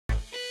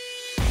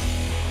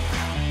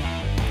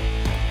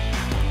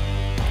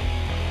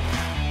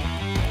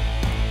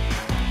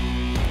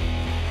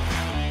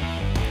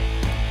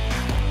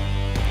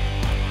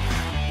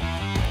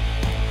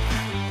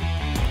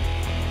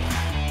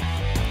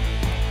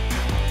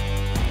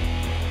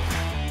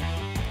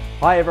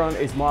Hi everyone,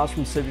 it's Myles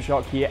from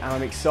Supershock here, and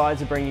I'm excited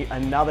to bring you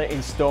another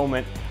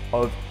installment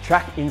of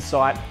Track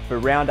Insight for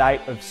round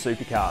 8 of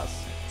Supercars.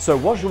 So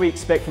what should we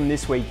expect from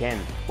this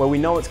weekend? Well, we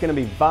know it's going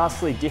to be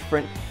vastly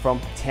different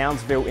from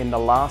Townsville in the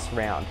last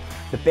round.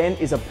 The Bend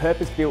is a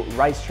purpose-built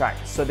racetrack,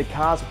 so the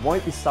cars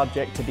won't be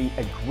subject to the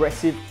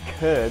aggressive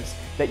curves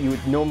that you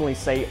would normally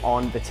see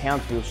on the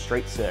Townsville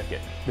street circuit.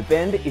 The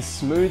Bend is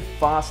smooth,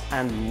 fast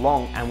and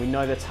long, and we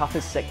know the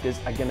toughest sectors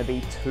are going to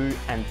be 2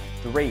 and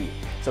 3.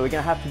 So we're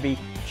going to have to be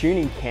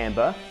tuning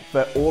camber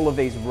for all of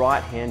these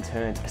right-hand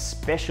turns,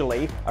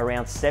 especially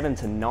around 7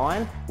 to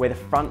 9, where the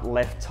front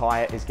left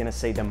tyre is going to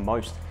see the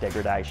most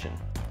degradation.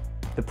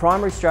 The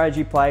primary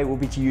strategy play will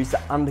be to use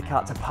the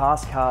undercut to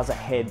pass cars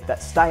ahead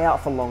that stay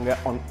out for longer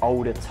on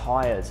older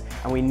tyres,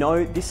 and we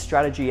know this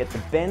strategy at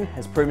the Bend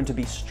has proven to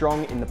be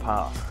strong in the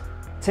past.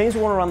 Teams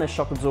will want to run their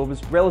shock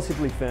absorbers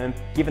relatively firm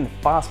given the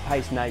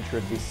fast-paced nature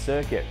of this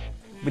circuit.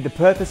 With the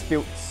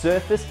purpose-built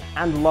surface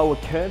and lower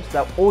curbs,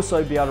 they'll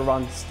also be able to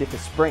run stiffer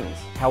springs.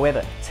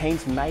 However,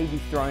 teams may be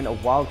throwing a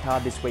wild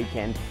card this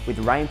weekend with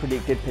rain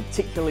predicted,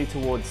 particularly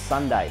towards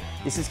Sunday.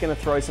 This is going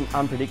to throw some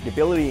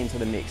unpredictability into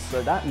the mix,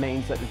 so that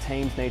means that the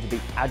teams need to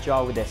be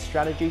agile with their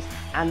strategies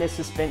and their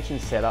suspension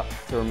setup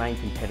to remain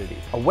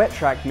competitive. A wet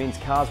track means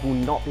cars will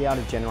not be able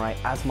to generate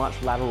as much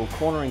lateral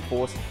cornering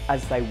force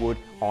as they would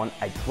on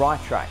a dry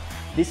track.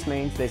 This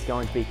means there's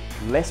going to be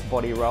less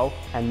body roll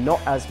and not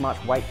as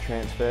much weight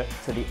transfer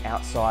to the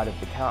outside of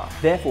the car.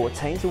 Therefore,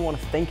 teams will want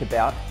to think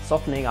about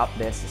softening up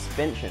their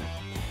suspension.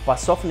 By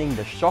softening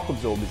the shock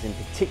absorbers in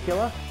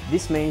particular,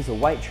 this means the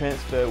weight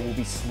transfer will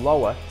be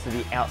slower to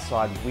the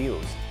outside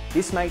wheels.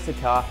 This makes the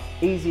car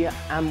easier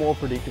and more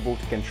predictable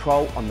to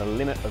control on the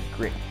limit of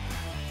grip.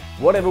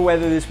 Whatever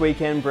weather this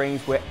weekend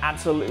brings, we're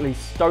absolutely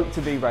stoked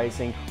to be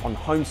racing on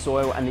home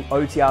soil, and the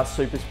OTR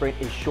Super Sprint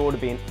is sure to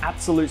be an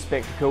absolute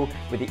spectacle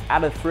with the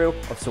added thrill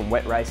of some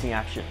wet racing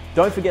action.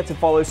 Don't forget to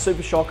follow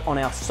Supershock on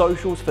our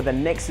socials for the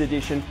next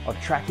edition of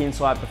Track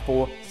Insight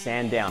before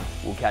Sandown.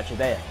 We'll catch you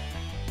there.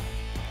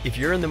 If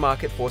you're in the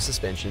market for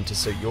suspension to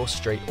suit your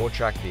street or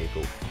track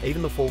vehicle,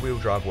 even the 4-wheel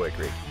drive work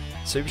rig,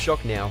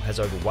 Supershock now has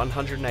over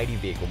 180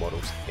 vehicle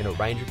models in a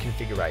range of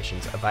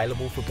configurations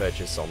available for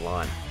purchase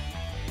online.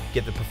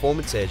 Get the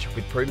performance edge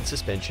with proven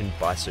suspension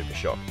by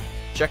Supershock.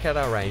 Check out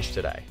our range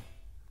today.